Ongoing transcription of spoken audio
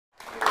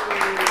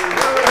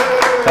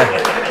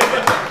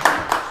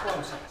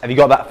Have you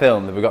got that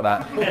film? Have we got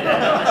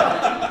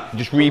that?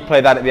 Just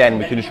replay that at the end.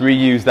 We can just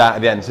reuse that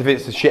at the end. So if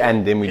it's a shit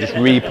ending, we just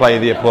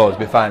replay the applause.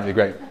 It'll be fine. It'll be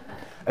great.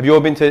 Have you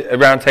all been to a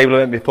round table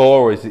event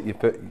before, or is it your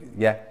first?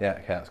 Yeah, yeah.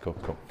 Okay, that's cool.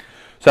 Cool.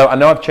 So I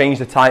know I've changed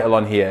the title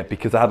on here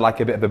because I had like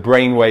a bit of a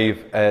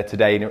brainwave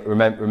today and it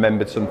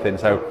remembered something.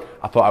 So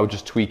I thought I would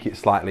just tweak it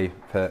slightly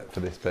for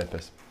this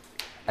purpose,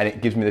 and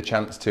it gives me the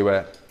chance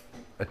to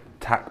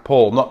attack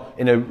Paul, not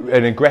in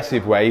an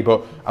aggressive way,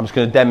 but I'm just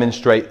going to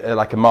demonstrate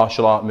like a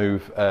martial art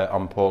move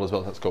on Paul as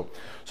well. So that's cool.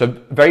 So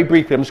very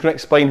briefly, I'm just going to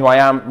explain who I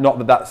am. Not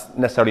that that's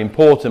necessarily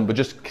important, but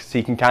just so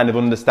you can kind of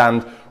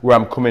understand where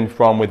I'm coming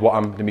from with what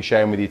I'm going to be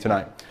sharing with you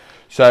tonight.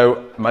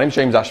 So my name's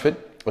James Ashford,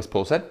 as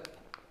Paul said.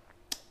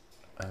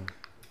 There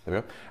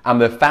we go. I'm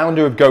the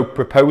founder of Go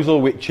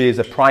Proposal, which is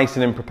a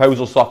pricing and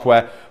proposal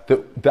software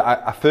that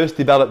I first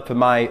developed for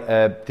my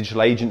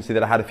digital agency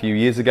that I had a few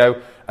years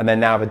ago, and then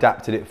now I've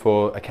adapted it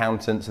for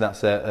accountants, and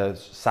that's a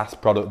SaaS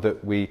product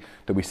that we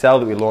sell,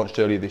 that we launched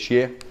earlier this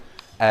year.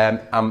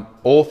 I'm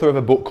author of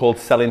a book called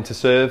Selling to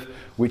Serve,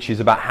 which is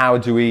about how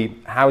do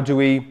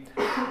we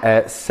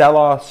sell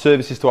our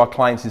services to our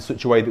clients in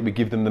such a way that we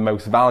give them the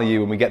most value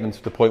and we get them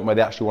to the point where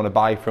they actually want to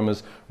buy from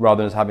us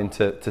rather than us having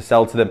to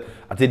sell to them.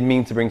 I did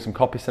mean to bring some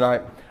copies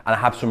tonight, and I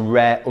have some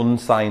rare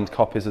unsigned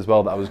copies as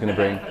well that I was going to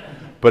bring.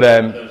 But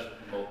those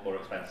more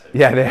expensive.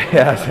 Yeah,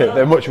 that's it.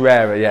 They're much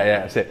rarer.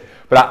 Yeah, that's it.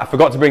 But I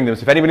forgot to bring them.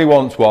 So if anybody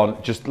wants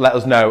one, just let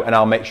us know and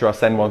I'll make sure I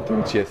send one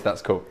through to you. So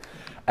that's cool.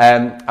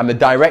 I'm the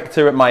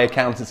director at my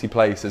accountancy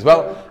place as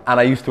well, and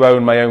I used to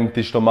own my own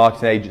digital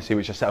marketing agency,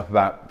 which I set up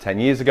about 10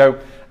 years ago,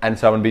 and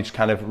so I'm going to be just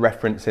kind of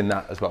referencing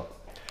that as well.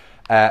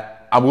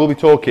 I will be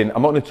talking,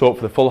 I'm not going to talk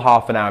for the full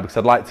half an hour because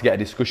I'd like to get a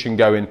discussion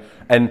going,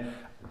 and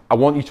I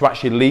want you to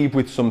actually leave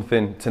with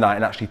something tonight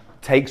and actually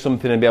take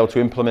something and be able to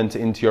implement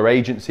it into your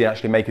agency and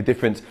actually make a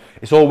difference.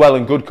 It's all well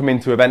and good coming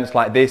to events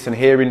like this and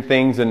hearing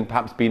things and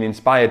perhaps being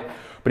inspired,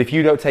 but if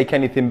you don't take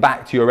anything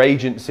back to your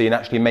agency and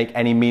actually make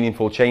any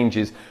meaningful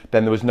changes,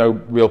 then there was no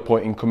real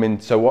point in coming.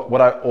 So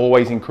what I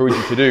always encourage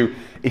you to do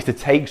is to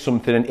take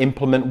something and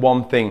implement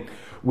one thing.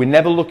 We're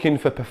never looking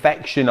for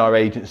perfection, our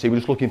agency, we're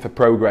just looking for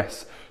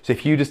progress. So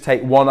if you just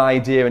take one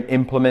idea and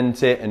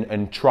implement it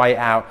and try it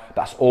out,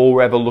 that's all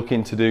we're ever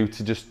looking to do,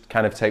 to just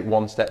kind of take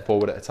one step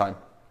forward at a time.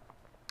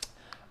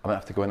 I'm gonna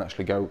have to go and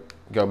actually go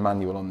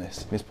manual on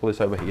this. Let's pull this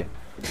over here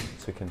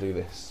so we can do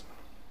this.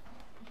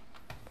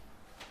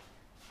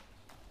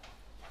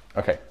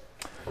 Okay,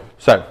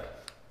 so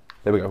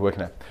there we go,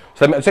 working out.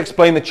 So let's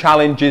explain the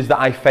challenges that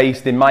I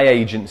faced in my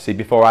agency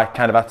before I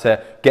kind of had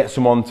to get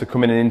someone to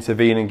come in and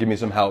intervene and give me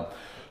some help.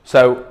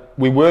 So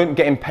we weren't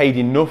getting paid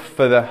enough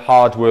for the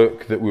hard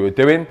work that we were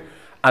doing,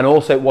 and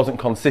also it wasn't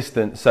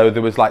consistent. So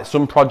there was like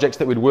some projects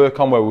that we'd work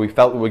on where we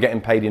felt we were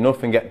getting paid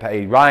enough and get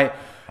paid right,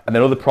 and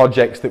then other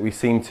projects that we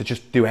seemed to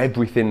just do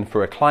everything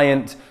for a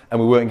client and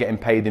we weren't getting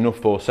paid enough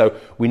for. So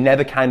we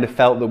never kind of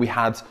felt that we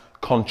had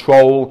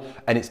control,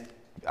 and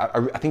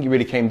I think it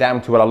really came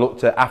down to what I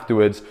looked at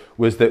afterwards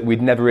was that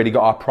we'd never really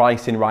got our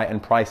pricing right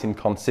and pricing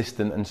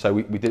consistent, and so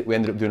we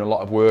ended up doing a lot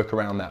of work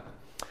around that.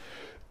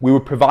 We were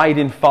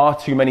providing far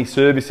too many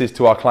services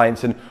to our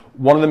clients, and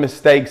one of the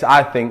mistakes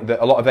I think that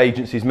a lot of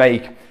agencies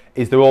make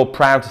is they're all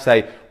proud to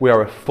say we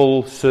are a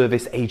full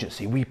service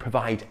agency, we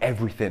provide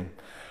everything.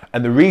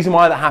 And the reason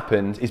why that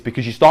happened is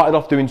because you started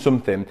off doing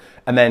something,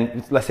 and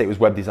then let's say it was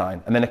web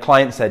design, and then a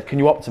client said, can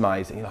you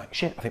optimize it? And you're like,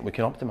 shit, I think we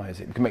can optimize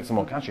it. We can make some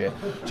more cash here.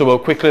 So we'll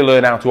quickly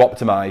learn how to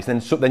optimize.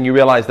 Then you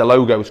realize the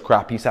logo's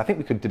crap. You say, I think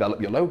we could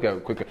develop your logo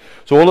quicker.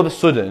 So all of a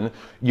sudden,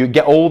 you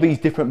get all these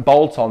different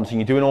bolt-ons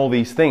and you're doing all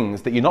these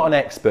things that you're not an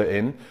expert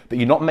in, that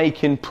you're not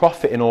making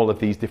profit in all of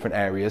these different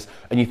areas,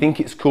 and you think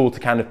it's cool to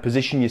kind of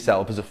position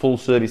yourself as a full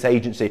service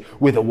agency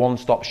with a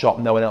one-stop shop,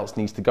 no one else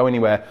needs to go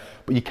anywhere.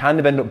 But you kind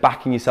of end up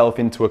backing yourself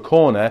into a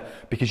corner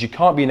because you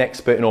can't be an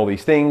expert in all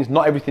these things.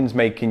 Not everything's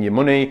making you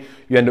money.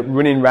 You end up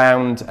running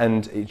around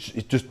and it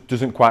just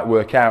doesn't quite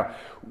work out.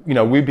 You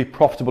know, we'd be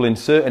profitable in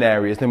certain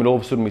areas, then all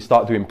of a sudden we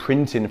start doing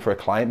printing for a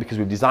client because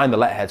we've designed the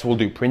letterhead, so we'll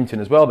do printing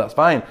as well. That's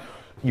fine.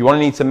 You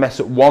only need to mess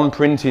up one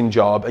printing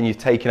job and you've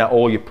taken out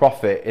all your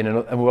profit in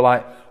another, and we're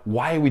like,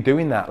 why are we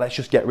doing that? Let's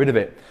just get rid of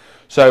it.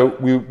 So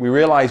we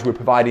realized we're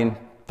providing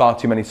far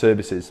too many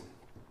services.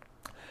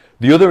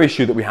 The other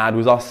issue that we had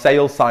was our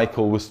sales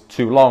cycle was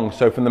too long.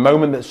 So from the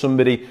moment that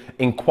somebody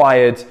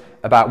inquired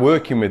about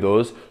working with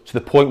us to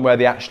the point where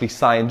they actually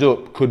signed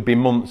up could be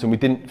months, and we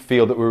didn't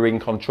feel that we were in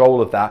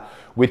control of that.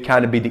 We'd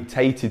kind of be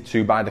dictated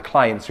to by the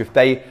clients. So if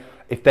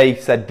they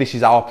said, this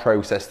is our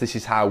process, this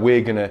is how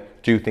we're going to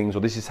do things, or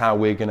this is how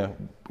we're going to,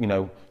 you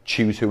know,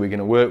 choose who we're going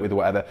to work with or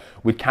whatever,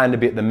 we'd kind of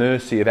be at the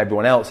mercy of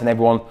everyone else,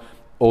 and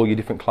all your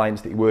different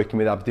clients that you're working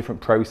with have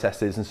different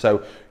processes. And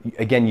so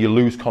again, you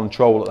lose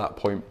control at that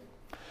point.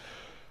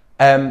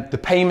 The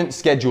payment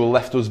schedule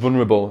left us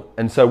vulnerable,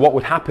 and so what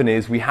would happen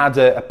is we had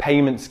a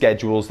payment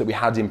schedules that we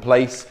had in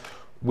place.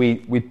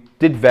 We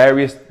did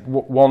various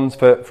ones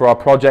for our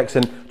projects,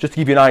 and just to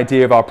give you an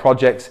idea of our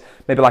projects,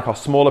 maybe like our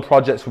smaller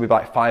projects will be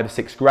like 5 or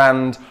 6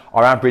 grand,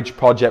 our average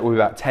project will be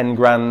about 10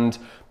 grand,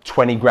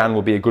 20 grand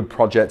will be a good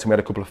project, and we had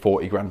a couple of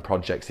 40 grand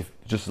projects,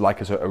 just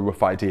like as a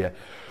rough idea.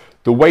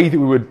 The way that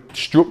we would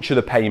structure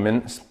the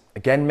payments,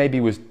 again, maybe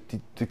was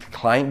the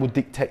client would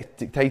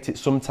dictate it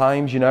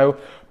sometimes, you know,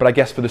 but I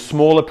guess for the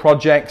smaller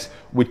projects,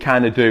 we'd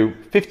kind of do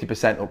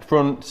 50% up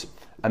front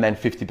and then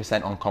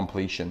 50% on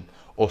completion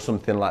or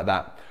something like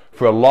that.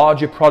 For a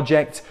larger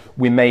project,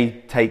 we may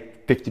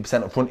take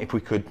 50% up front if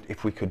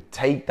we could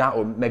take that,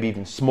 or maybe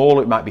even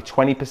smaller, it might be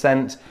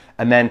 20%,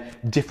 and then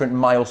different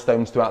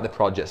milestones throughout the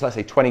project. So let's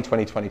say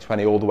 2020,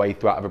 2020, all the way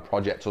throughout of a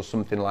project or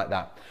something like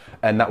that.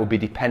 And that would be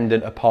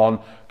dependent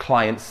upon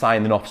clients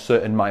signing off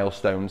certain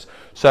milestones.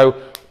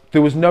 So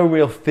there was no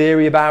real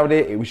theory about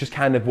it. It was just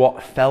kind of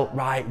what felt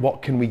right,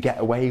 what can we get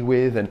away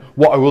with, and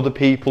what are other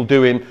people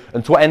doing.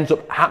 And so what ends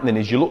up happening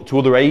is you look to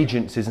other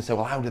agencies and say,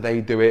 well, how do they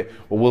do it?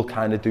 Well, we'll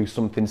kind of do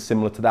something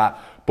similar to that.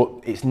 But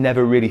it's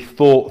never really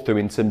thought through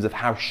in terms of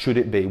how should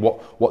it be?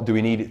 What do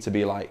we need it to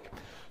be like?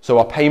 So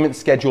our payment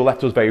schedule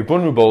left us very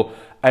vulnerable.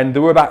 And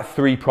there were about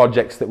 3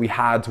 projects that we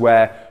had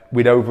where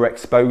we'd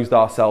overexposed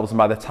ourselves, and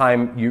by the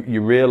time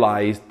you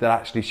realised that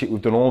actually shit,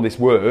 we've done all this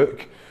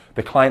work,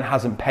 the client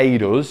hasn't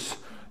paid us.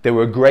 They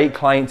were a great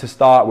client to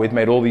start with,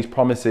 made all these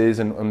promises,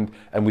 and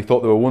we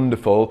thought they were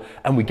wonderful,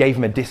 and we gave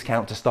them a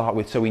discount to start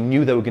with, so we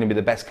knew they were going to be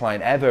the best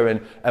client ever,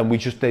 and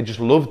they just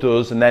loved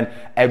us, and then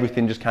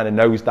everything just kind of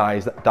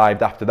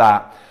nosedived after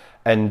that.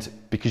 And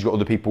because you've got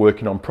other people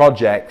working on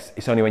projects,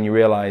 it's only when you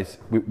realise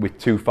we're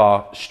too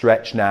far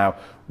stretched now.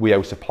 We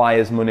owe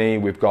suppliers money,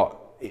 we've got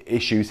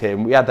issues here,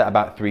 and we had that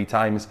about 3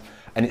 times,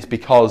 and it's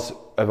because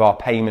of our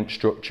payment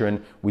structure,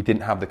 and we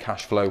didn't have the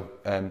cash flow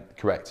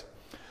correct.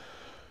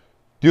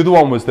 The other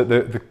one was that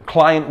the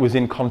client was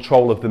in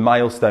control of the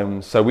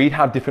milestones. So we'd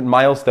have different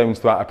milestones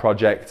throughout a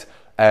project,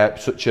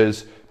 such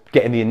as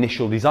getting the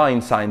initial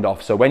design signed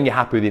off. So when you're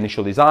happy with the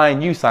initial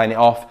design, you sign it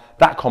off,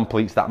 that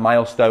completes that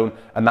milestone,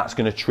 and that's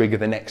going to trigger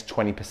the next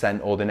 20%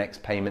 or the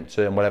next payment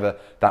term, whatever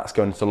that's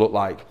going to look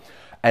like.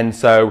 And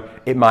so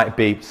it might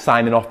be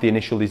signing off the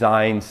initial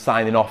design,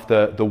 signing off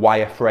the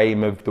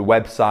wireframe of the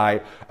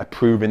website,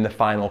 approving the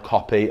final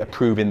copy,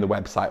 approving the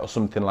website, or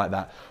something like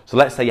that. So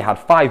let's say you had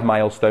 5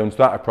 milestones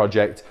throughout a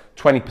project,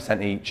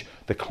 20% each.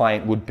 The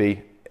client would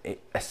be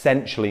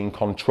essentially in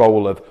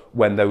control of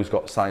when those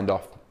got signed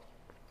off.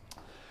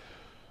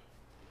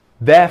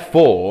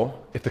 Therefore,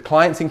 if the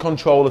client's in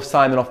control of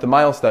signing off the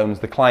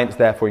milestones, the client's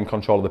therefore in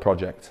control of the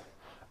project.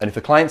 And if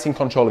the client's in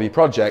control of your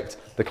project,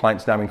 the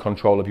client's now in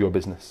control of your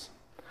business.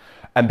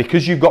 And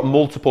because you've got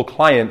multiple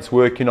clients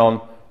working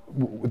on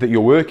that you're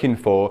working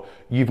for,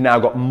 you've now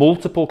got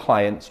multiple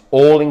clients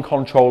all in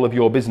control of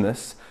your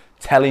business,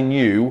 telling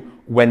you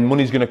when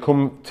money's going to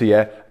come to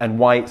you and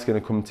why it's going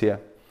to come to you.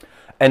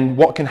 And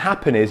what can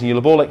happen is, and you'll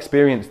have all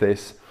experienced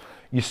this,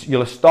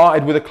 you'll have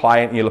started with a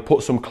client and you'll have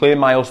put some clear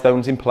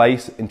milestones in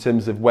place in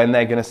terms of when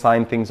they're going to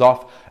sign things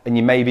off, and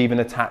you maybe even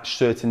attach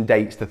certain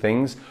dates to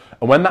things.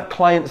 And when that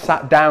client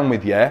sat down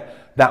with you,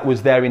 that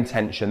was their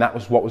intention, that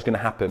was what was going to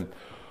happen.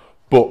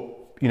 But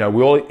you know,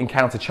 we all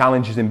encounter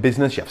challenges in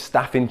business. You have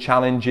staffing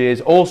challenges,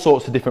 all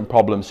sorts of different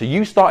problems. So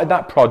you started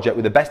that project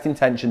with the best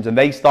intentions, and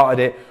they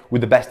started it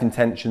with the best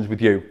intentions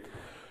with you.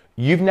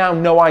 You've now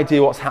no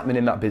idea what's happening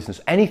in that business.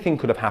 Anything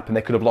could have happened.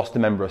 They could have lost a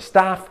member of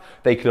staff.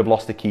 They could have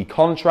lost a key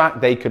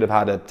contract. They could have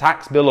had a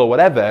tax bill or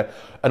whatever.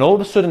 And all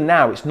of a sudden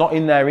now it's not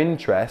in their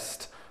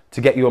interest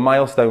to get you a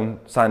milestone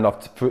signed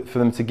off for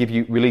them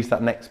to release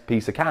that next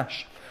piece of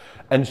cash.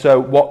 And so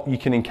what you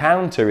can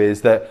encounter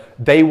is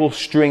that they will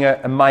string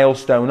a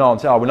milestone on,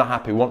 say, oh, we're not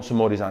happy, we want some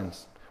more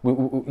designs.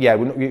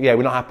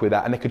 We're not happy with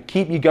that. And they could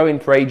keep you going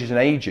for ages and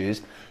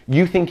ages.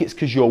 You think it's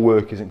because your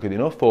work isn't good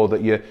enough, or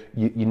that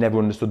you never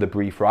understood the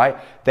brief right.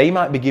 They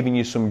might be giving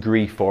you some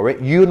grief for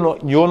it. You're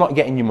not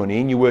getting your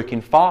money, and you're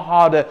working far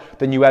harder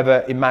than you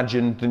ever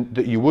imagined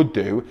that you would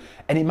do.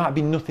 And it might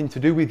be nothing to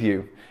do with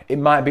you. It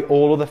might be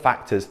all other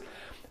factors.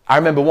 I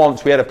remember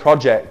once we had a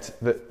project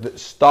that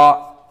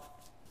started.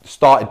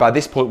 By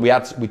this point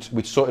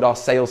we'd sorted our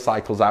sales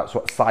cycle out,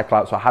 so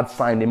I had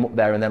signed him up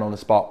there and then on the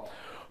spot.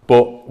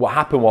 But what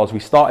happened was we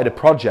started a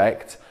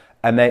project,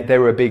 and they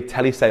were a big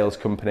telesales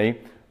company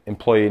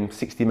employing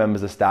 60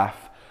 members of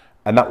staff,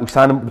 and that we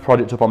signed the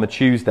project up on the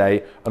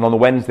Tuesday, and on the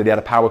Wednesday they had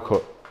a power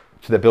cut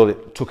to their building.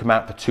 It took them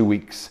out for 2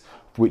 weeks,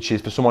 which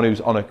is, for someone who's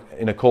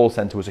in a call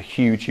center, was a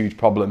huge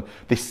problem.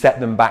 This set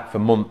them back for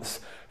months.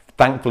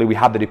 Thankfully, we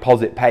had the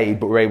deposit paid,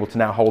 but we're able to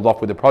now hold off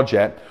with the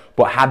project.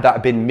 But had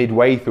that been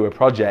midway through a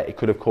project, it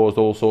could have caused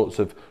all sorts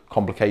of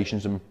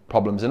complications and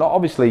problems. And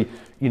obviously,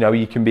 you know,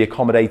 you can be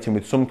accommodating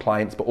with some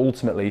clients, but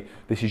ultimately,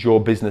 this is your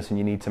business and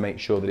you need to make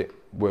sure that it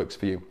works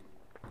for you.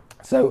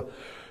 So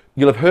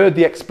you'll have heard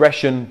the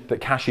expression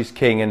that cash is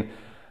king, and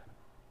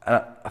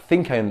I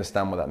think I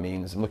understand what that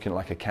means. I'm looking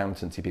like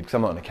accountancy people, because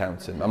I'm not an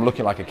accountant. I'm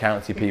looking like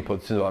accountancy people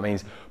to know what that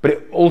means. But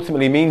it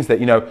ultimately means that,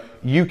 you know,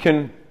 you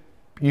can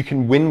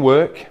win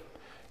work.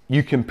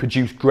 You can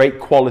produce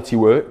great quality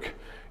work,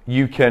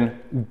 you can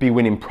be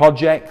winning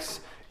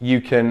projects,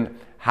 you can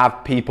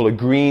have people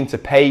agreeing to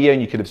pay you,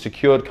 and you could have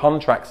secured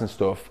contracts and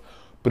stuff,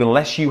 but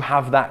unless you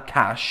have that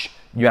cash,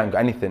 you ain't got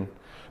anything.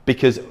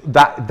 Because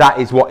that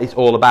is what it's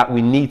all about.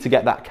 We need to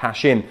get that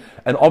cash in.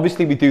 And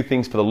obviously we do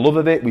things for the love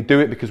of it. We do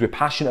it because we're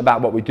passionate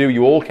about what we do.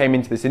 You all came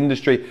into this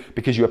industry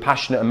because you were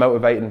passionate and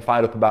motivated and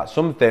fired up about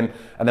something.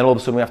 And then all of a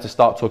sudden we have to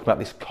start talking about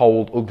this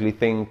cold, ugly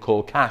thing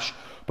called cash.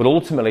 But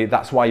ultimately,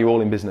 that's why you're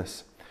all in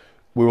business.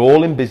 We're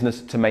all in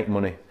business to make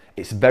money.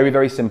 It's very,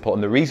 very simple.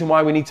 And the reason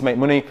why we need to make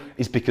money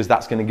is because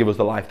that's going to give us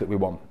the life that we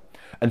want.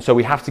 And so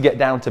we have to get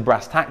down to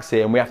brass tacks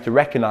here, and we have to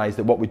recognize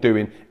that what we're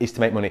doing is to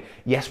make money.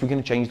 Yes, we're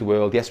going to change the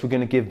world. Yes, we're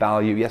going to give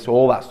value. Yes,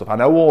 all that stuff. I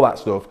know all that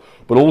stuff.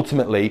 But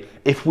ultimately,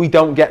 if we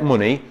don't get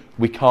money,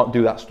 we can't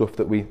do that stuff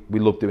that we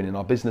love doing in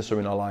our business or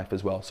in our life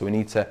as well. So we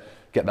need to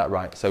get that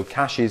right. So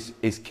cash is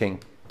king.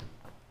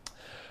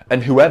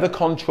 And whoever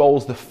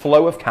controls the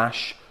flow of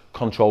cash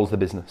controls the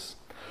business.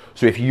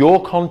 So if you're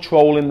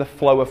controlling the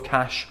flow of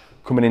cash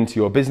coming into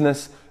your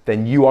business,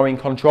 then you are in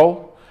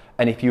control.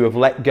 And if you have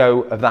let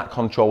go of that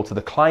control to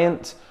the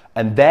client,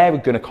 and they're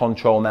going to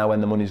control now when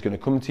the money's going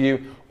to come to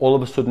you, all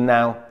of a sudden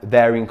now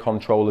they're in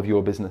control of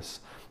your business.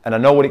 And I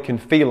know what it can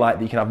feel like,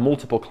 that you can have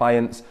multiple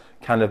clients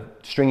kind of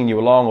stringing you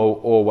along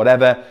or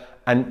whatever.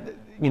 And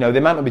you know, they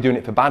might not be doing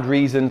it for bad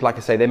reasons. Like I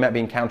say, they might be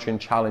encountering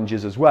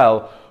challenges as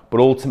well, but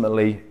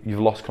ultimately you've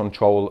lost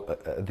control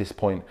at this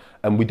point,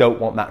 and we don't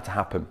want that to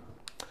happen.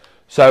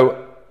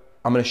 So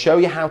I'm going to show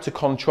you how to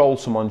control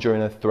someone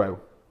during a throw.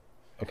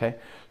 Okay,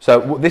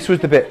 so this was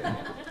the bit,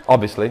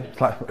 obviously,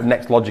 it's like the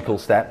next logical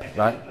step,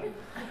 right?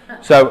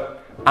 So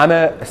I'm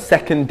a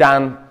second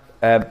Dan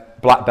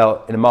black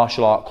belt in a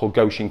martial art called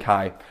Goshin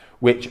Kai,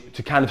 which,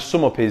 to kind of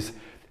sum up, is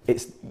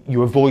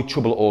you avoid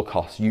trouble at all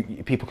costs.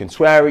 People can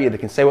swear at you, they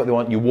can say what they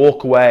want, you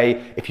walk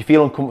away. If you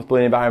feel uncomfortable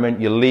in the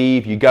environment, you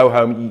leave, you go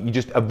home, you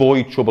just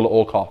avoid trouble at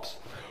all costs.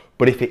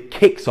 But if it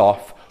kicks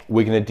off,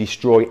 we're going to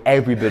destroy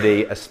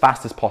everybody as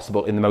fast as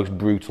possible in the most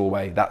brutal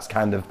way. That's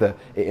kind of it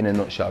in a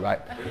nutshell, right?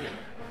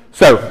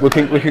 So we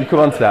can come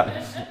on to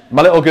that.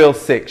 My little girl's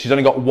 6. She's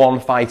only got one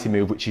fighting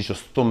move, which is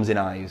just thumbs in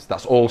eyes.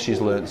 That's all she's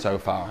learned so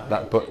far.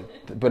 But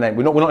anyway,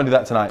 we're not going to do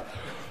that tonight.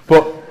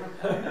 But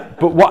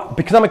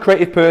because I'm a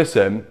creative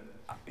person,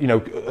 you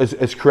know, as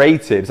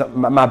creatives,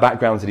 my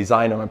background's a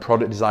designer, I'm a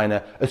product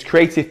designer. As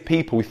creative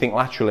people, we think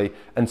laterally,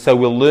 and so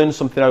we'll learn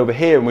something over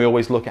here, and we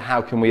always look at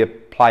how can we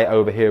apply it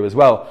over here as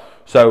well.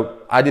 So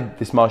I did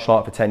this martial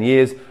art for 10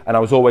 years, and I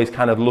was always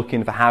kind of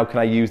looking for how can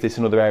I use this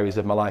in other areas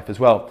of my life as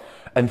well.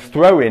 And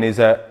throwing is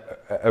a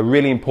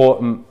really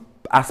important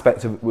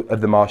aspect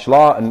of the martial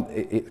art, and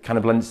it kind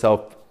of lends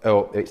itself,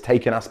 or it's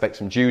taken aspects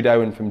from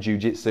judo and from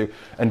jiu-jitsu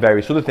and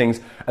various other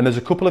things. And there's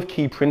a couple of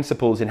key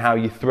principles in how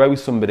you throw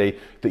somebody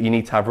that you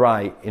need to have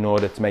right in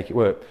order to make it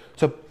work.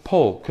 So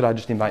Paul, could I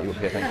just invite you up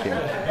here? Thank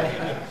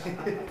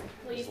you.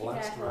 Please be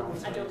careful.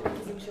 I don't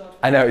think he's short.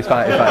 I know, it's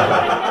fine. It's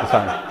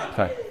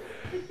fine.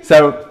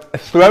 So a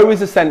throw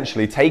is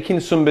essentially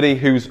taking somebody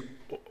who's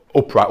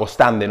upright or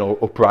standing or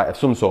upright of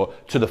some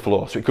sort to the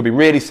floor. So it could be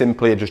really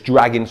simply just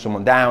dragging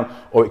someone down,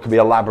 or it could be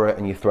elaborate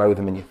and you throw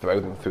them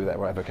through there,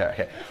 whatever.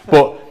 Okay.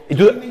 But it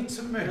doesn't need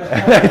to move.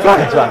 It's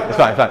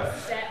fine.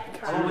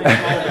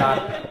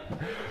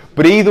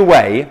 But either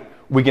way,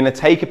 we're going to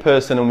take a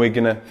person and we're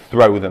going to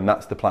throw them.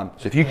 That's the plan.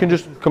 So if you can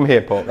just come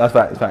here, Paul. That's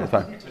fine. It's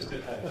fine.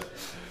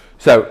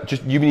 So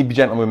just you need to be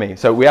gentle with me.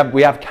 So we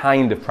have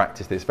kind of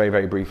practiced this very,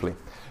 very briefly.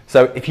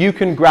 So if you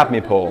can grab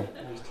me, Paul.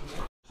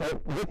 So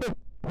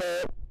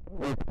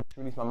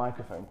release my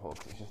microphone, Paul,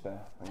 because it's just there.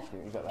 Thank you.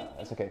 You got that?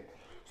 That's okay.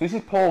 So this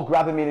is Paul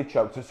grabbing me in a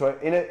choke. So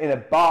in a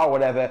bar or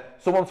whatever,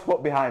 someone's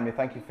foot behind me.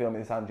 Thank you for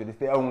filming this, Andrew. This is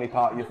the only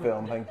part of your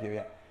film. Thank you.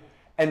 Yeah.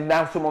 And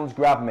now someone's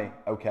grabbed me.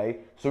 Okay.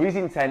 So his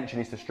intention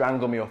is to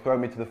strangle me or throw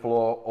me to the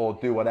floor or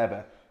do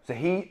whatever.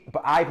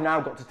 But I've now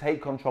got to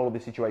take control of the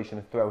situation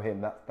and throw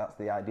him. That's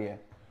the idea.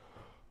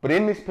 But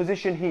in this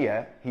position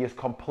here, he has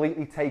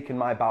completely taken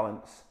my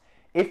balance.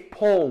 If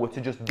Paul were to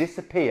just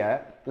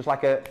disappear,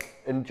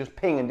 and just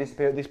ping and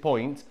disappear at this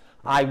point,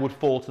 I would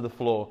fall to the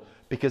floor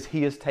because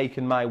he has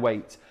taken my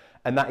weight.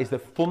 And that is the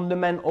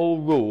fundamental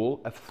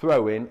rule of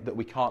throwing that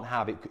we can't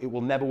have. It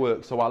will never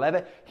work. So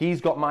while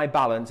he's got my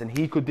balance and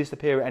he could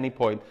disappear at any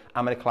point,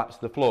 I'm going to collapse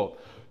to the floor.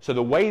 So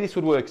the way this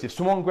would work is if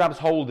someone grabs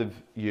hold of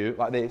you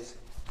like this,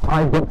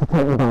 I've got to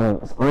take the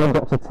balance. I've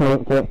got to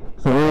take it.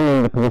 So I'm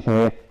in the position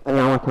here, and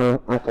now I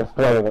can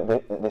throw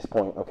it at this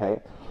point,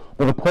 okay?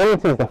 But the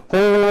point is the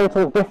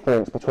fundamental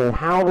difference between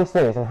how this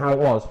is and how it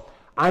was.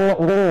 I'm not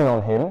leaning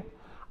on him.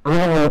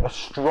 I'm in a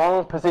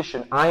strong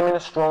position. I'm in a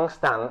strong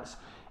stance.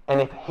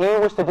 And if he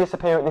was to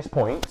disappear at this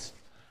point,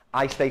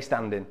 I stay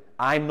standing.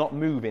 I'm not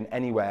moving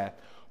anywhere.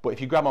 But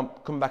if you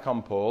come back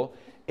on, Paul,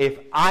 if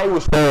I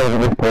was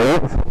falling at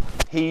this point,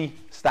 he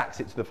stacks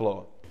it to the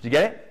floor. Did you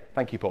get it?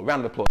 Thank you, Paul.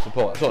 Round of applause for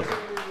Paul. That's awesome.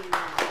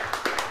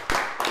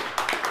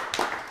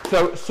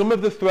 So some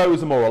of the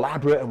throws are more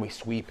elaborate, and we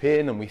sweep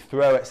in and we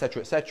throw,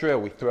 etc., etc.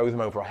 We throw them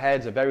over our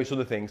heads and various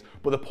other things.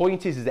 But the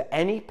point is at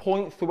any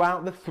point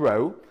throughout the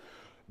throw,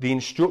 the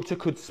instructor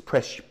could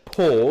press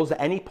pause at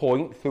any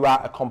point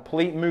throughout a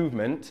complete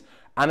movement,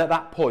 and at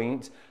that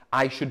point,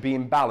 I should be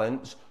in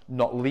balance,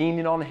 not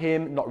leaning on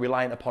him, not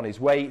relying upon his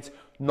weight,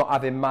 not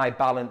having my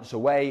balance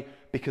away,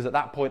 because at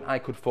that point I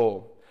could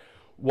fall.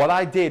 What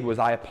I did was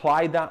I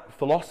applied that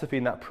philosophy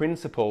and that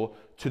principle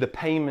to the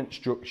payment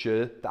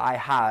structure that I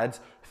had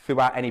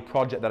throughout any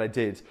project that I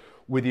did,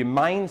 with the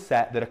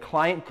mindset that a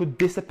client could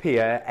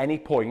disappear at any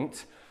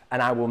point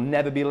and I will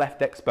never be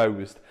left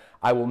exposed.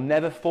 I will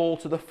never fall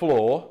to the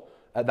floor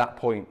at that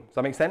point. Does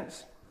that make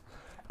sense?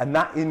 And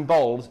that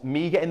involves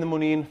me getting the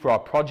money in for our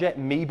project,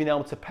 me being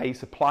able to pay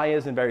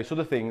suppliers and various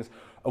other things.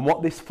 And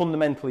what this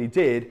fundamentally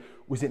did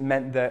was it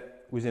meant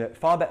that we was in a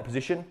far better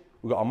position,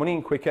 we got our money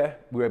in quicker,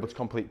 we were able to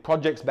complete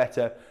projects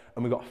better,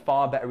 and we got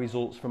far better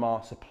results from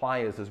our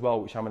suppliers as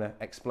well, which I'm going to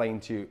explain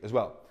to you as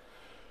well.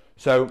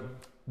 So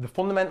the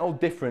fundamental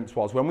difference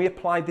was when we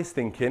applied this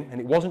thinking,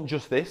 and it wasn't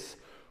just this,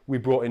 we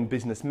brought in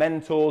business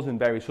mentors and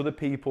various other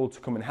people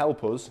to come and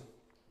help us.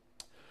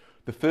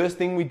 The first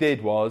thing we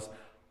did was,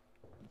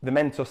 the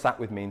mentor sat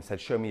with me and said,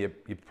 show me your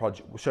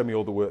project, show me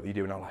all the work that you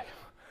do. And I'm like,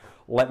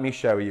 let me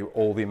show you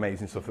all the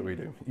amazing stuff that we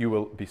do. You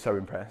will be so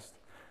impressed.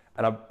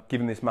 And I've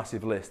given this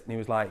massive list, and he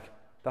was like,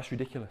 that's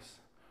ridiculous.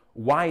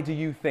 Why do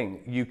you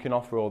think you can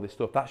offer all this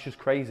stuff? That's just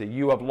crazy.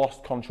 You have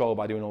lost control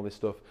by doing all this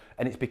stuff.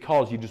 And it's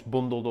because you just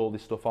bundled all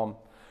this stuff on.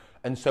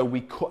 And so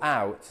we cut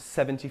out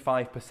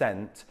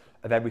 75%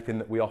 of everything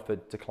that we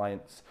offered to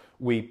clients.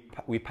 We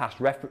passed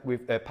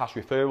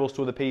referrals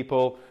to other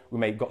people.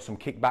 We got some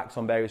kickbacks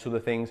on various other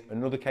things.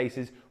 In other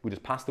cases, we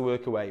just passed the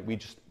work away. We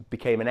just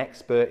became an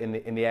expert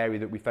in the area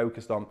that we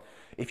focused on.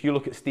 If you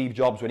look at Steve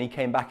Jobs, when he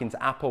came back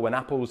into Apple, when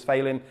Apple was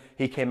failing,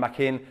 he came back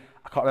in.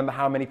 I can't remember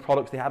how many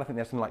products they had. I think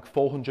they had something like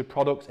 400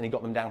 products, and he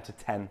got them down to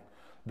 10.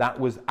 That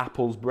was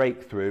Apple's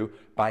breakthrough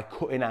by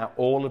cutting out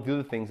all of the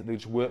other things that they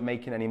just weren't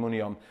making any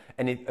money on.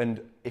 And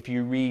if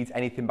you read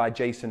anything by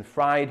Jason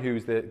Fried,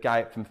 who's the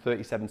guy from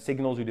 37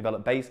 Signals who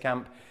developed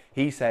Basecamp,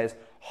 he says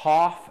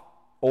half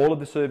all of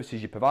the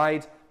services you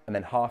provide and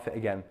then half it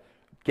again.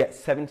 Get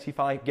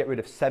rid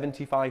of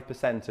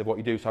 75% of what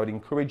you do. So I would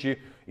encourage you,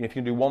 if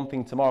you can do one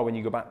thing tomorrow when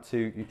you go back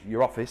to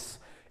your office,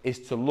 is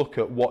to look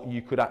at what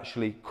you could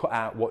actually cut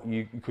out, what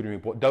you could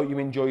remove. What don't you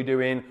enjoy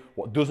doing?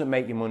 What doesn't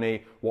make you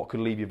money? What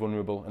could leave you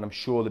vulnerable? And I'm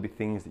sure there'll be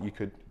things that you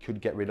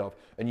could get rid of.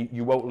 And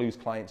you won't lose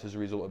clients as a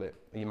result of it.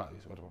 You might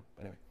lose, whatever.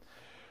 Anyway.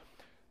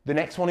 The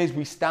next one is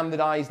we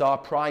standardized our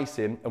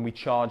pricing and we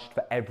charged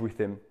for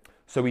everything.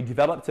 So we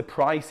developed a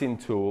pricing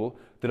tool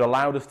that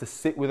allowed us to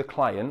sit with a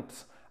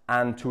client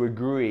and to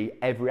agree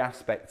every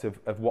aspect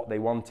of what they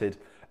wanted.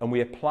 And we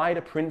applied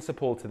a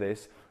principle to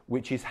this,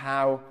 which is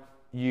how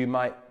you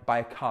might buy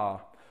a car.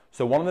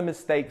 So one of the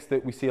mistakes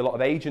that we see a lot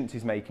of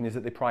agencies making is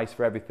that they price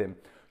for everything.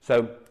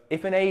 So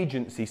if an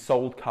agency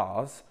sold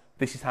cars,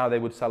 this is how they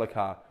would sell a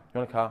car. You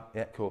want a car?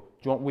 Yeah, cool. Do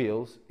you want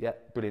wheels? Yeah,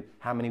 brilliant.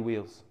 How many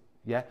wheels?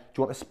 Yeah. Do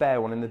you want a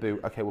spare one in the boot?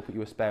 Okay, we'll put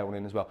you a spare one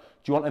in as well.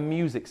 Do you want a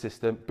music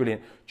system?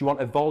 Brilliant. Do you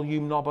want a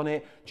volume knob on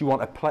it? Do you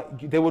want a play?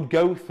 They would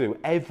go through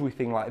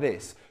everything like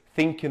this,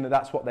 thinking that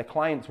that's what their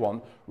clients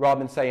want, rather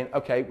than saying,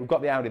 okay, we've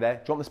got the Audi there.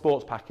 Do you want the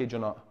sports package or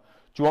not?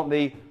 Do you want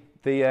the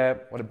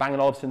Bang &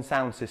 Olufsen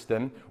sound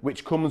system,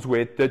 which comes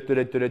with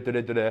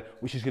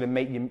which is going to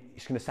make you,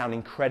 it's going to sound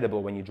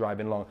incredible when you're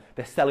driving along.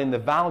 They're selling the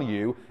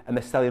value and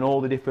they're selling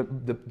all the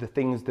different the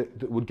things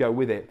that would go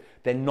with it.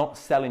 They're not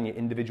selling you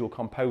individual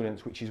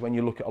components, which is when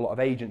you look at a lot of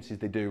agencies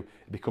they do,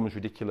 it becomes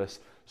ridiculous.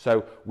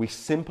 So we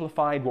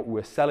simplified what we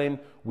were selling,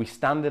 we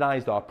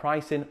standardized our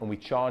pricing, and we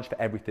charge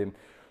for everything.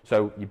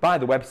 So you buy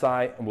the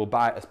website, and we'll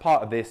buy, as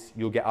part of this,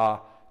 you'll get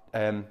our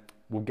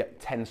we'll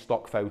get 10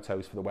 stock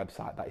photos for the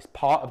website. That is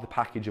part of the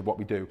package of what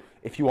we do.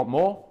 If you want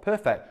more,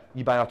 perfect.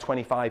 You buy our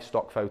 25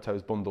 stock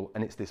photos bundle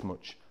and it's this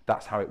much.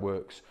 That's how it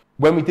works.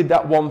 When we did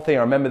that one thing,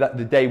 I remember that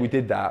the day we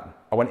did that,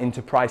 I went in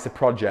to price a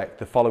project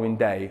the following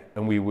day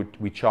and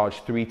we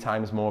charged 3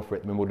 times more for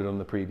it than we would have done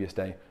the previous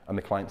day, and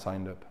the client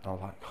signed up. And I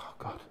was like, oh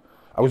God.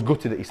 I was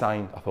gutted that he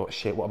signed. I thought,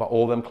 shit, what about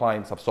all them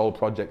clients I've sold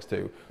projects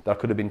to that I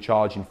could have been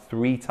charging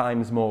 3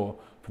 times more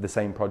for the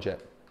same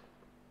project?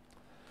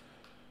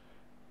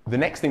 The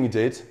next thing we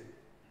did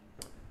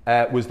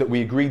was that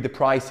we agreed the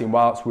pricing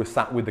whilst we were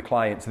sat with the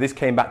client. So this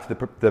came back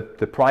to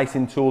the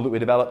pricing tool that we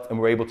developed, and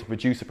we were able to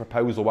produce a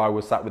proposal while we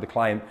were sat with the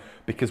client.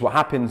 Because what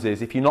happens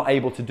is, if you're not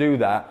able to do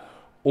that,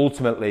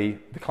 ultimately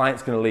the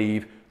client's going to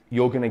leave,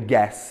 you're going to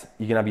guess,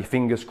 you're going to have your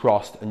fingers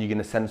crossed, and you're going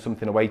to send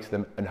something away to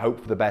them and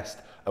hope for the best,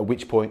 at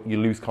which point you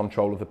lose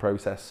control of the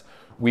process.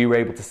 We were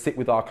able to sit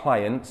with our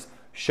clients,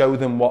 show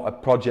them what a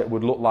project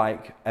would look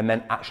like, and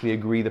then actually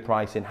agree the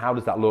pricing. How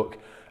does that look?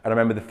 And I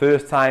remember the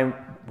first time,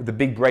 the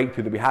big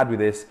breakthrough that we had with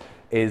this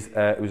is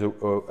it was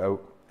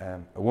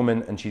a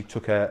woman, and she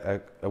took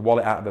a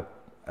wallet out of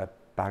a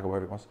bag or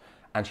wherever it was,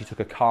 and she took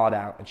a card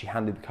out and she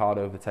handed the card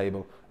over the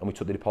table, and we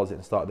took the deposit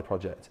and started the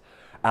project.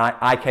 And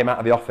I came out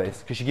of the office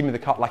because she gave me the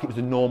card like it was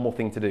a normal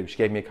thing to do. She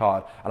gave me a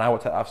card, and I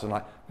went to the office and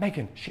I'm like,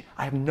 Megan,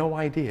 I have no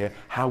idea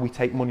how we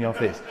take money off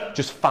this.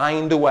 Just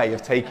find a way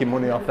of taking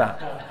money off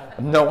that.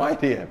 No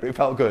idea, but it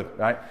felt good,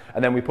 right?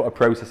 And then we put a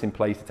process in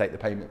place to take the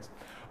payments.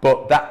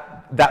 But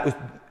that was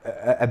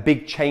a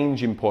big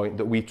changing point,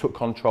 that we took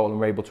control and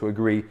were able to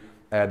agree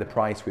the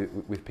price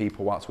with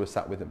people whilst we were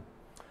sat with them.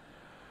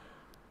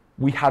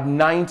 We had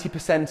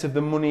 90% of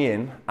the money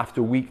in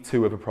after week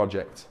 2 of a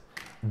project.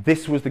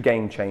 This was the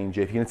game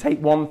changer. If you're going to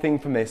take one thing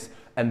from this,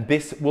 and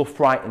this will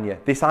frighten you,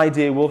 this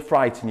idea will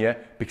frighten you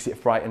because it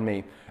frightened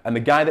me. And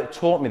the guy that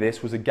taught me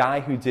this was a guy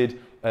who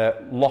did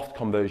loft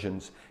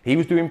conversions. He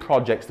was doing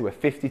projects that were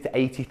 £50,000 to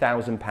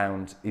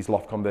 £80,000, his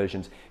loft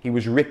conversions. He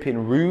was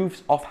ripping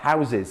roofs off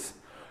houses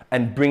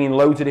and bringing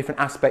loads of different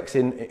aspects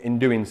in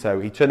doing so.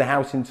 He turned the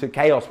house into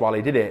chaos while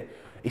he did it.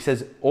 He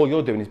says, all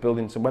you're doing is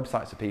building some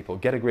websites for people.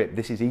 Get a grip,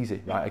 this is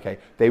easy, right? Okay,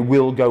 they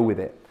will go with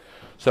it.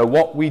 So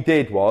what we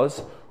did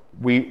was,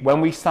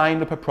 when we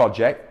signed up a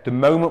project, the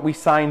moment we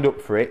signed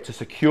up for it, to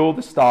secure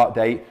the start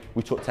date,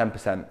 we took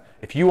 10%.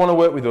 If you want to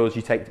work with us,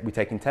 we're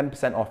taking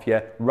 10% off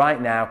you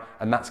right now,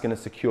 and that's going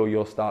to secure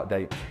your start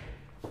date.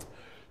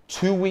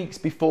 2 weeks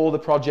before the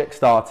project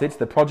started,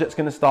 the project's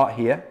going to start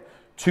here.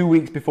 2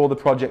 weeks before the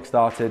project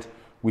started,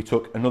 we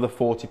took another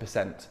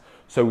 40%.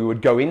 So we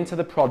would go into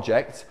the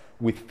project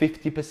with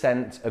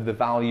 50% of the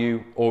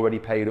value already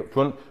paid up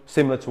front,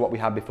 similar to what we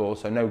had before,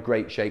 so no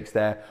great shakes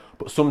there.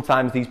 But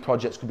sometimes these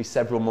projects could be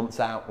several months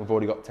out, we've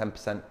already got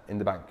 10% in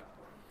the bank.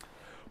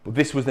 But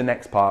this was the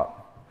next part.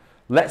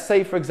 Let's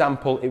say, for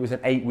example, it was an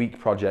 8-week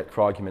project,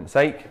 for argument's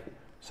sake.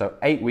 So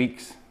 8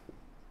 weeks,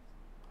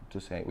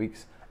 just say 8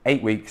 weeks,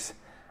 8 weeks.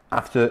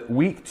 After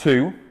week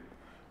 2,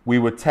 we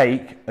would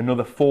take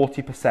another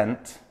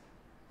 40%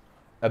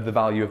 of the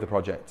value of the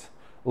project,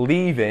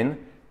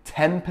 leaving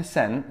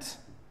 10%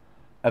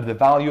 of the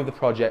value of the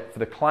project for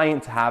the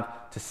client to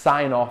have to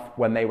sign off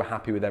when they were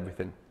happy with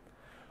everything.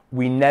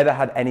 We never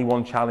had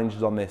anyone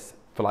challenge on this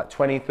for like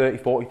 20, 30,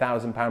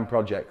 40,000 pound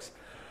projects.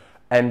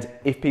 And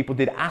if people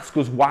did ask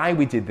us why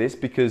we did this,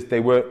 because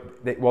maybe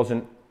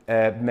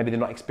they've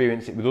not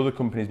experienced it with other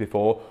companies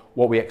before,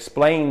 what we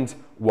explained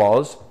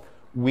was,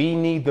 we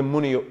need the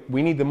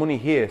money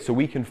here so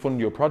we can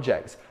fund your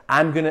projects.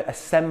 I'm going to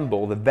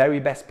assemble the very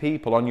best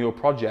people on your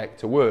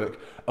project to work,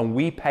 and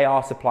we pay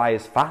our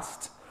suppliers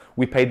fast.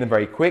 We pay them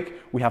very quick.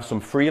 We have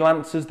some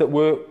freelancers that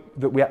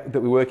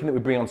we work in, that we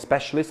bring on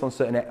specialists on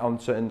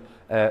certain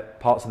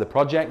parts of the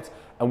project,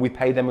 and we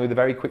pay them with a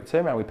very quick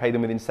turnaround. We pay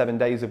them within 7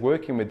 days of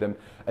working with them.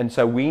 And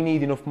so we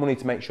need enough money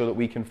to make sure that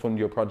we can fund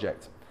your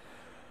project.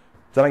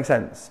 Does that make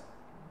sense?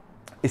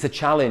 It's a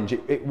challenge.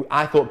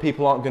 I thought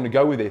people aren't going to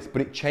go with this,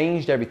 but it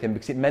changed everything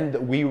because it meant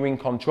that we were in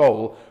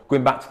control,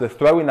 going back to the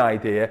throwing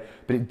idea,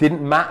 but it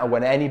didn't matter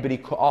when anybody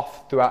cut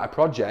off throughout a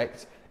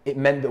project. It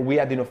meant that we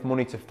had enough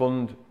money to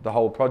fund the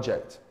whole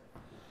project.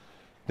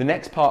 The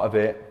next part of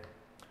it,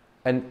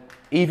 and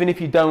even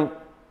if you don't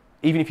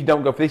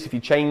go for this, if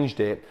you changed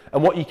it,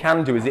 and what you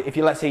can do is, if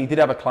you, let's say you did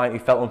have a client who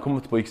felt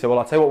uncomfortable, you can say, well,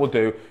 I'll tell you what we'll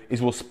do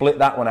is we'll split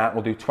that one out,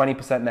 we'll do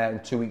 20% there,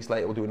 and 2 weeks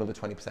later we'll do another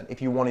 20%,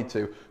 if you wanted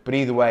to. But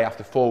either way,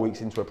 after 4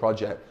 weeks into a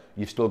project,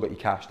 you've still got your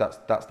cash,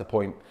 that's the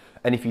point.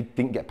 And if you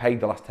didn't get paid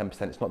the last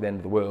 10%, it's not the end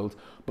of the world,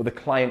 but the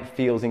client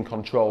feels in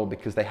control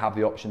because they have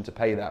the option to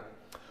pay that.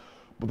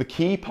 But the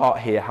key part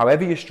here,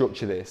 however you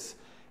structure this,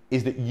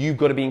 is that you've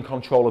got to be in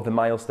control of the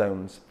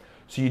milestones.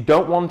 So you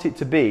don't want it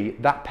to be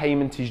that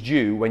payment is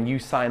due when you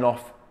sign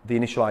off the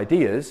initial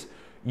ideas.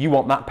 You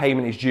want that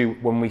payment is due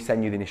when we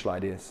send you the initial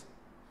ideas.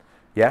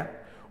 Yeah?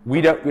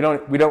 We don't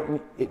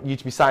you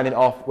to be signing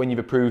off when you've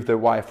approved the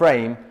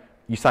wireframe.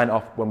 You sign it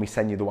off when we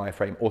send you the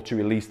wireframe, or to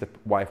release the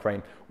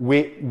wireframe.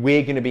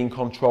 We're going to be in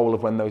control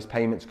of when those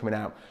payments are coming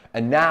out.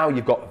 And now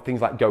you've got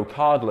things like Go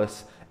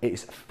Cardless.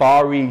 It's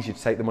far easier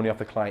to take the money off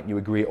the client. You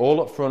agree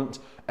all up front,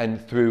 and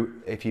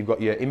through, if you've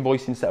got your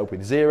invoicing set up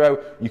with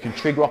Xero, you can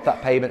trigger off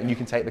that payment and you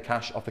can take the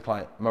cash off the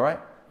client. Am I right?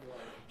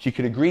 So you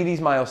can agree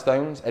these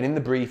milestones, and in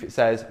the brief it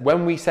says,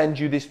 when we send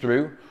you this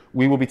through,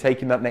 we will be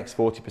taking that next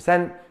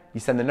 40%. You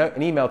send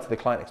an email to the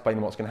client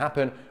explaining what's going to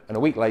happen, and a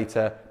week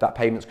later, that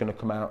payment's going to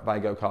come out via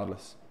Go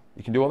Cardless.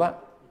 You can do all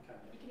that?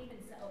 You can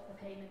even set up the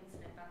payments in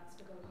advance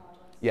to Go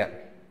Cardless. Yeah. You can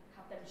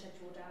have them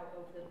scheduled out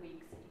over the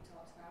weeks that you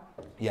talked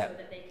about, Yeah. so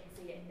that they can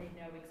see it and they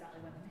know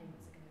exactly when the payments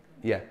are going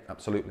to come. Yeah,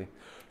 absolutely.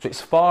 So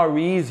it's far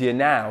easier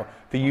now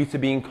for you to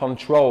be in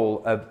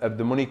control of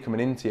the money coming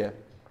into you.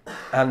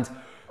 And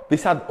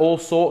this had all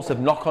sorts of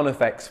knock-on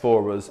effects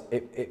for us.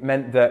 It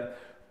meant that,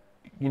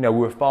 you know, we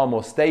were far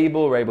more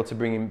stable, we were able to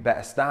bring in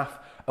better staff.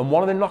 And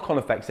one of the knock-on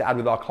effects it had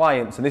with our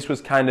clients, and this was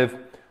kind of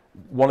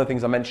one of the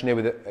things I mentioned here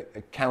with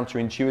a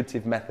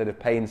counterintuitive method of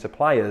paying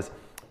suppliers,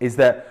 is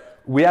that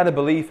we had a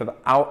belief of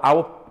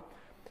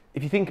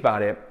if you think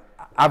about it,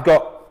 I've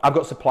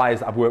got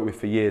suppliers that I've worked with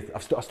for years.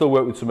 I still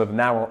work with some of them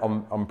now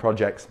on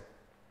projects.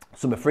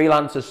 Some are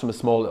freelancers, some are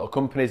small little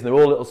companies, and they're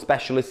all little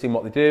specialists in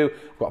what they do.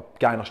 I've got a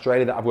guy in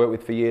Australia that I've worked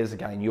with for years, a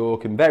guy in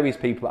York, and various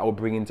people that I will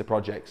bring into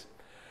projects.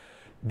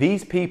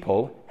 These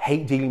people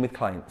hate dealing with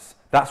clients.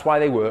 That's why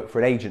they work for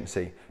an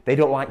agency. They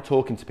don't like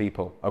talking to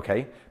people,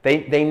 okay?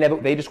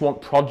 They just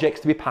want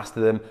projects to be passed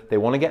to them. They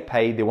want to get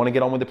paid. They want to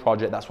get on with the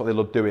project. That's what they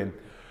love doing.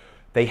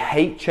 They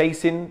hate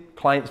chasing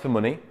clients for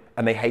money,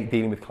 and they hate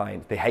dealing with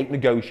clients. They hate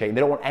negotiating.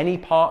 They don't want any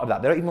part of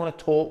that. They don't even want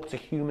to talk to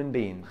human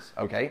beings,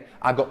 okay?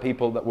 I've got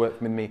people that work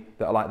with me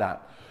that are like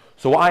that.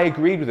 So what I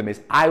agreed with them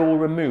is I will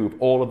remove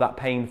all of that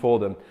pain for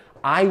them.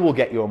 I will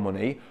get your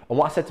money. And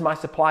what I said to my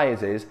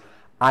suppliers is,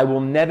 I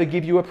will never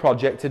give you a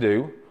project to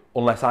do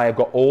unless I have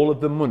got all of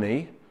the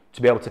money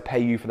to be able to pay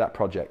you for that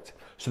project.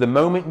 So the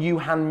moment you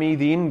hand me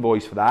the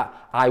invoice for that,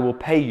 I will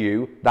pay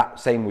you that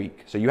same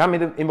week. So you hand me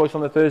the invoice on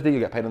the Thursday, you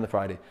get paid on the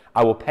Friday.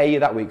 I will pay you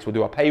that week. So we'll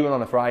do our pay run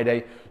on a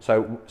Friday.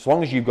 So as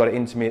long as you've got it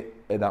into me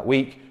that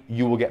week,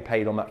 you will get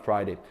paid on that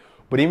Friday.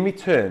 But in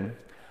return,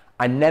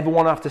 I never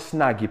want to have to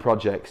snag your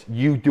projects.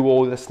 You do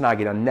all the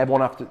snagging. I never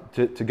want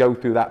to have to go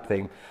through that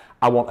thing.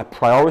 I want a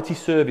priority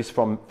service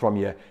from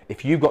you.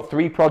 If you've got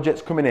 3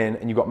 projects coming in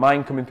and you've got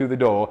mine coming through the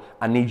door,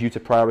 I need you to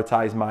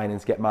prioritize mine and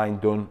to get mine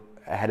done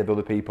ahead of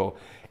other people.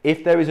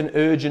 If there is an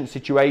urgent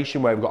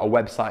situation where we've got a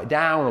website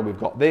down or we've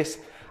got this,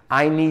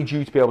 I need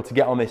you to be able to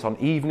get on this on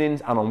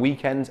evenings and on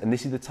weekends, and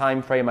this is the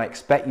time frame I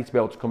expect you to be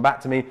able to come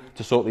back to me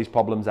to sort these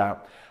problems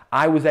out.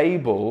 I was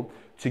able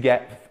to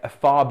get a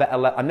far better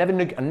level. I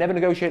never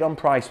negotiate on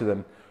price with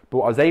them, but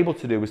what I was able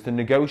to do was to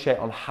negotiate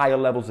on higher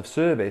levels of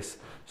service.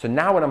 So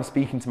now when I'm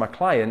speaking to my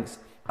clients,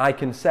 I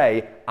can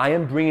say, I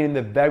am bringing in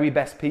the very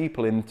best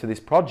people into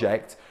this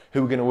project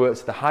who are going to work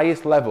to the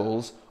highest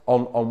levels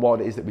on what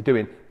it is that we're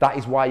doing. That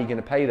is why you're going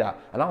to pay that.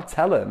 And I'll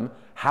tell them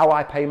how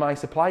I pay my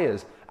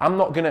suppliers. I'm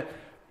not going to,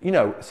 you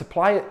know,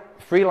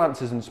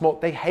 freelancers and small,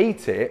 they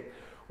hate it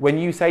when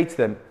you say to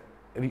them,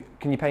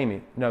 can you pay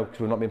me? No,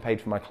 because we've not been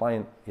paid for my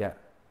client yet.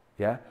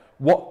 Yeah?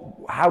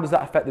 How does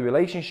that affect the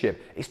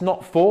relationship? It's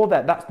not for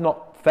that. That's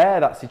not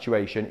fair, that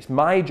situation. It's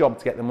my job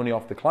to get the money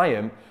off the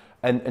client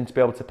and to be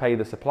able to pay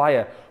the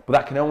supplier. But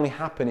that can only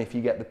happen if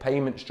you get the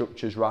payment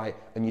structures right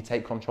and you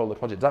take control of the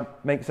project. Does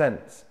that make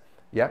sense?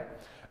 Yeah?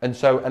 And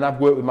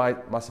I've worked with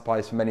my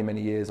suppliers for many,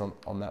 many years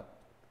on that.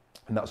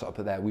 And that's up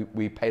there.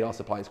 We paid our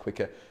suppliers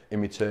quicker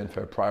in return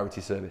for a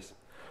priority service.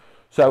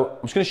 So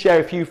I'm just going to share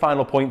a few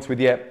final points with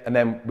you, and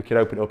then we can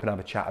open it up and have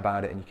a chat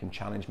about it, and you can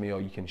challenge me or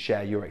you can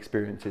share your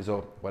experiences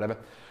or whatever.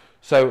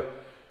 So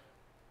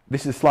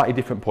this is a slightly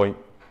different point.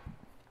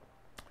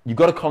 You've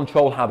got to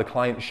control how the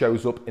client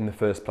shows up in the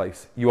first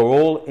place. You are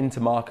all into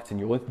marketing.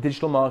 You're all into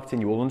digital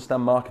marketing. You all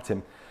understand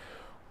marketing.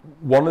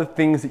 One of the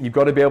things that you've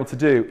got to be able to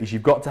do is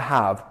you've got to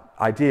have,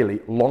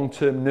 ideally,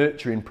 long-term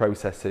nurturing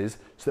processes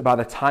so that by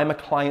the time a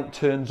client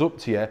turns up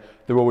to you,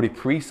 they're already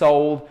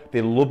pre-sold,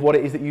 they love what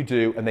it is that you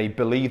do, and they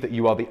believe that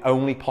you are the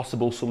only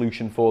possible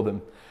solution for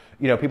them.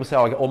 You know, people say,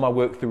 oh, I get all my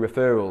work through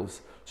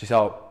referrals. So you say,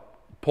 oh,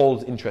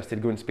 Paul's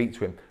interested, go and speak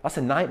to him. That's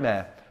a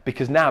nightmare,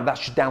 because now that's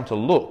just down to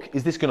luck.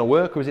 Is this going to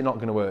work or is it not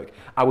going to work?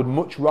 I would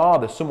much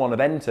rather someone have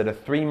entered a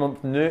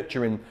 3-month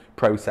nurturing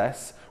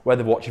process where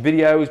they've watched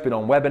videos, been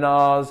on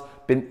webinars,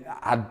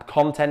 had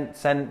content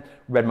sent,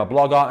 read my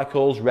blog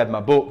articles, read my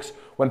books.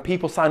 When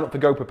people sign up for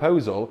Go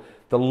Proposal,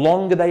 the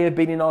longer they have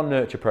been in our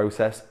nurture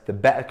process, the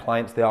better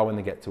clients they are when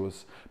they get to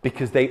us.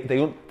 Because they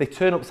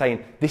turn up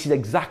saying, this is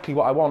exactly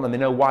what I want, and they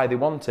know why they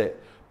want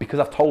it, because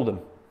I've told them.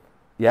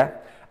 Yeah?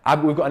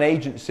 We've got an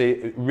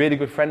agency, a really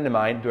good friend of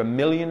mine, they're £1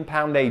 million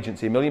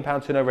agency, £1 million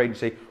turnover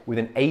agency with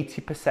an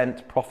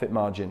 80% profit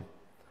margin.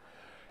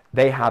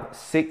 They have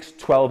 6,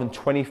 12 and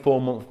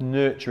 24-month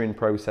nurturing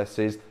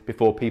processes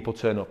before people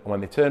turn up. And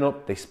when they turn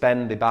up, they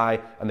spend, they buy,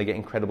 and they get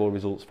incredible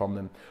results from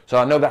them. So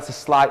I know that's a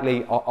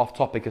slightly off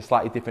topic, a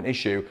slightly different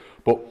issue,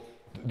 but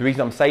the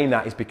reason I'm saying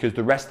that is because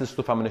the rest of the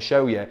stuff I'm going to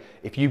show you,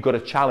 if you've got a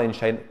challenge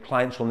saying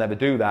clients will never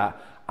do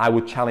that, I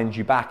would challenge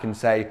you back and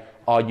say,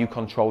 are you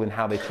controlling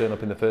how they turn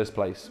up in the first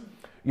place?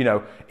 You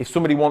know, if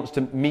somebody wants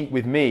to meet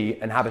with me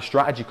and have a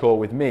strategy call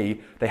with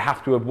me, they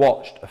have to have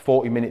watched a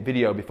 40-minute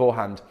video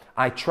beforehand.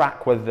 I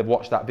track whether they've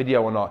watched that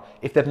video or not.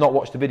 If they've not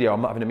watched the video,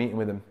 I'm not having a meeting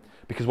with them.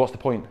 Because what's the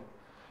point?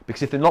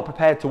 Because if they're not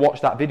prepared to watch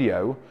that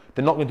video,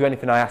 they're not going to do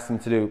anything I ask them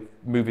to do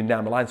moving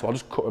down the line. So I'll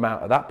just cut them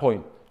out at that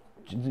point.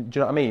 Do you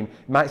know what I mean?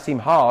 It might seem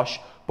harsh,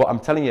 but I'm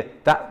telling you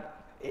that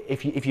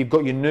if you've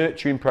got your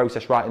nurturing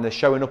process right and they're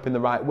showing up in the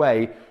right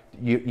way,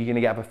 you're going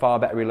to have a far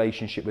better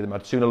relationship with them.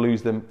 I'd sooner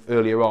lose them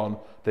earlier on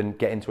than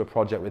get into a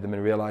project with them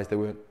and realise they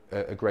weren't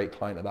a great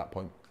client at that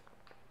point.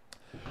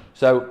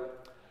 So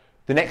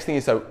the next thing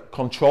is,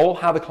 control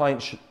how the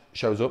client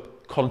shows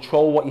up,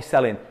 control what you're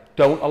selling.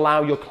 Don't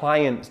allow your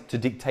clients to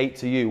dictate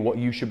to you what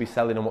you should be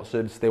selling and what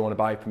services they want to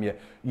buy from you.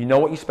 You know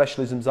what your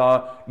specialisms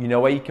are, you know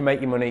where you can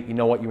make your money, you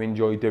know what you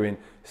enjoy doing.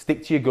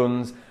 Stick to your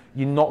guns.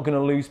 You're not going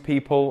to lose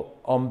people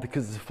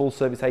because it's a full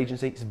service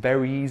agency. It's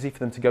very easy for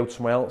them to go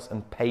somewhere else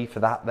and pay for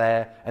that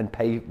there and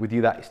pay with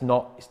you that. It's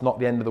not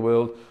the end of the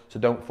world,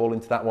 so don't fall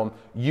into that one.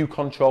 You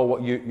control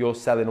what you're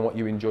selling and what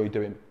you enjoy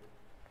doing.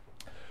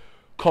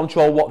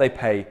 Control what they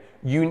pay.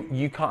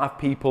 You can't have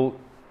people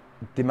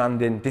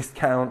demanding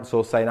discounts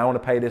or saying, I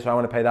want to pay this or I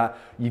want to pay that.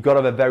 You've got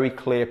to have a very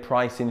clear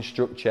pricing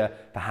structure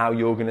for how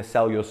you're going to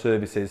sell your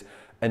services.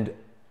 And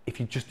if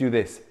you just do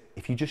this,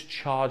 if you just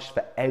charged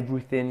for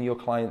everything your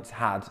clients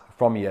had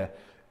from you,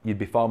 you'd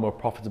be far more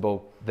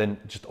profitable than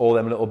just all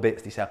them little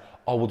bits they say,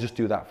 Oh, we'll just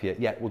do that for you.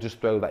 Yeah, we'll just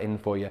throw that in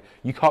for you.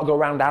 You can't go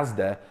around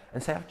Asda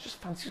and say, I just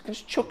fancy,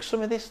 just chuck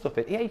some of this stuff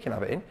in. Yeah, you can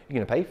have it in.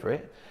 You're going to pay for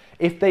it.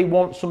 If they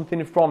want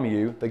something from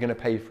you, they're going to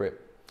pay for it.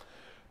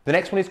 The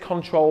next one is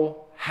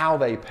control how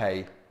they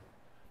pay.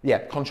 Yeah,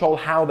 control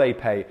how they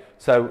pay.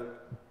 So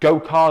Go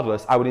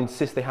Cardless, I would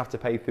insist they have to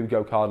pay through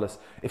Go Cardless.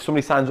 If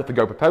somebody signs up for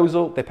Go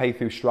Proposal, they pay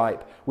through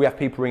Stripe. We have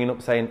people ringing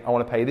up saying, I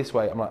want to pay this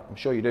way. I'm like, I'm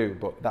sure you do,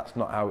 but that's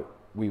not how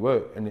we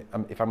work. And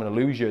if I'm going to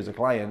lose you as a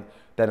client,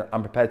 then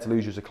I'm prepared to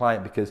lose you as a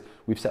client because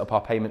we've set up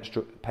our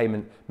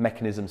payment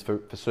mechanisms for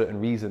certain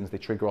reasons. They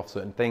trigger off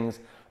certain things,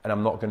 and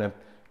I'm not going to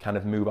kind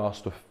of move our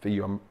stuff for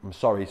you. I'm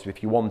sorry. So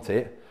if you want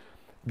it,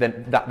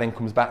 then that then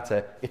comes back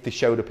to if they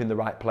showed up in the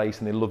right place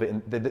and they love it,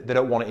 and they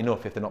don't want it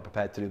enough if they're not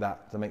prepared to do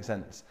that. Does that make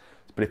sense?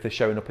 But if they're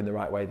showing up in the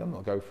right way, then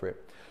they'll go for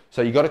it.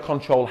 So you've got to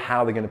control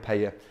how they're going to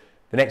pay you.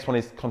 The next one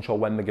is control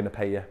when they're going to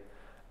pay you.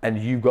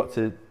 And you've got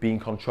to be in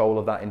control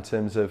of that in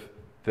terms of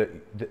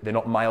that they're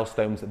not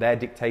milestones that they're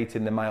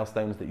dictating, they're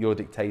milestones that you're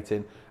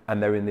dictating,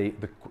 and they're in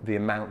the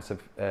amounts of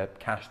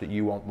cash that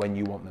you want when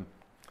you want them.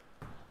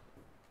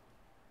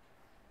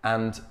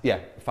 And yeah,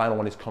 the final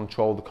one is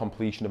control the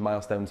completion of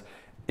milestones.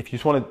 If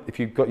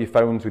you've got your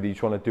phones with you, you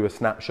just want to do a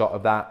snapshot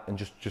of that and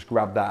just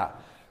grab that.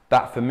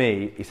 That for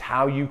me is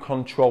how you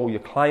control your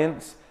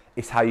clients,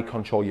 it's how you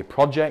control your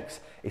projects,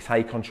 it's how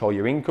you control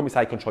your income, it's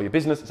how you control your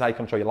business, it's how you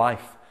control your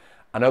life.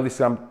 I know this,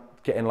 I'm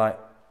getting like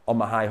on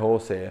my high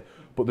horse here,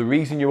 but the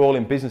reason you're all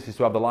in business is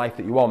to have the life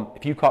that you want.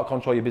 If you can't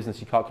control your business,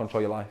 you can't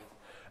control your life.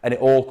 And it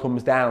all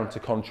comes down to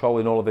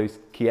controlling all of those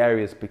key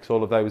areas because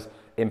all of those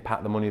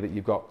impact the money that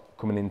you've got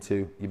coming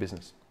into your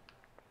business.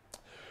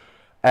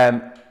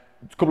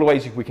 A couple of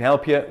ways we can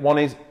help you. One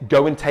is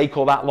go and take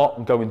all that lot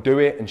and go and do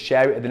it and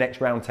share it at the next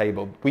round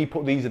table. We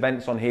put these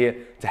events on here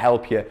to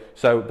help you.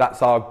 So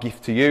that's our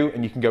gift to you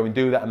and you can go and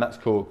do that and that's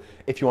cool.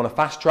 If you want to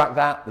fast track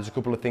that, there's a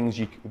couple of things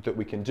that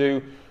we can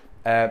do.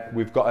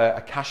 We've got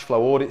a cash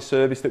flow audit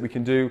service that we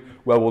can do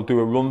where we'll do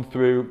a run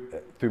through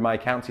my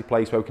accountancy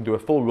place where we can do a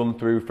full run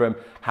through from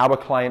how a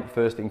client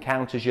first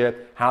encounters you,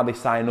 how they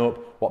sign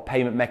up, what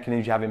payment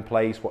mechanisms you have in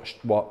place,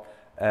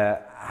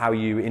 how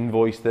you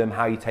invoice them,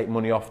 how you take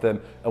money off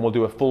them, and we'll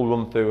do a full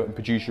run through and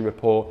produce a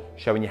report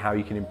showing you how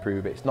you can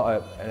improve it. It's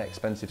not an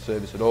expensive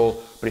service at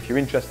all, but if you're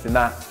interested in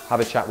that, have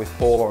a chat with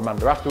Paul or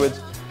Amanda afterwards.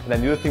 And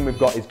then the other thing we've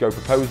got is Go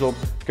Proposal.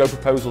 Go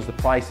Proposal is the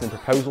pricing and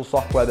proposal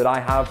software that I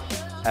have.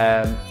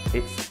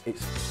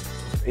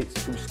 It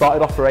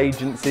started off for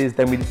agencies,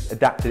 then we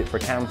adapted it for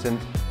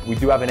accountants. We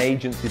do have an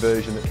agency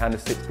version that kind of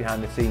sits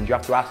behind the scenes. You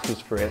have to ask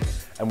us for it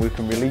and we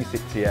can release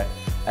it to you.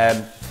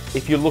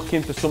 If you're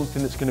looking for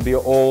something that's going to be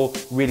all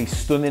really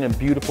stunning and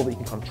beautiful that you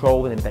can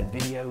control and embed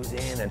videos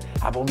in and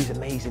have all these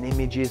amazing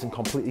images and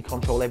completely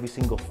control every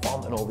single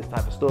font and all this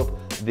type of stuff,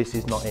 this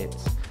is not it.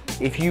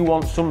 If you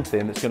want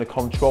something that's going to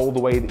control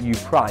the way that you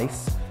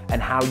price and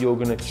how you're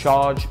going to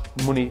charge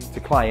money to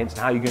clients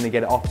and how you're going to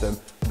get it off them,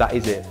 that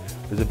is it.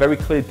 There's a very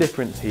clear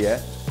difference here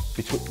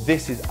between,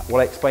 this is what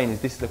I explained, is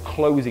this is a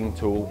closing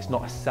tool, it's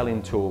not a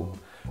selling tool.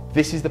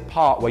 This is the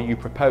part where you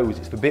propose,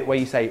 it's the bit where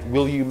you say,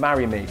 will you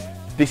marry me?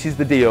 This is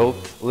the deal,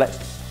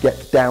 let's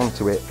get down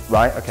to it,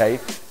 right, okay?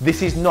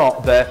 This is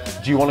not the,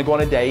 do you want to go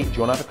on a date, do you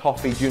want to have a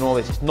coffee, do you know all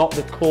this? It's not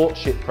the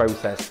courtship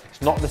process,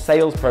 it's not the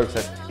sales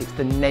process, it's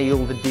the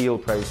nail the deal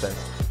process.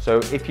 So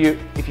if you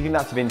think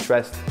that's of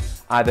interest,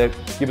 either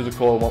give us a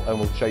call and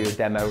we'll show you a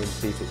demo and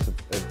see if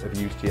it's of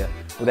use to you.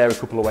 But there are a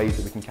couple of ways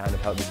that we can kind of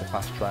help you to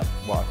fast track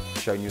what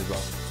I've shown you as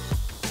well.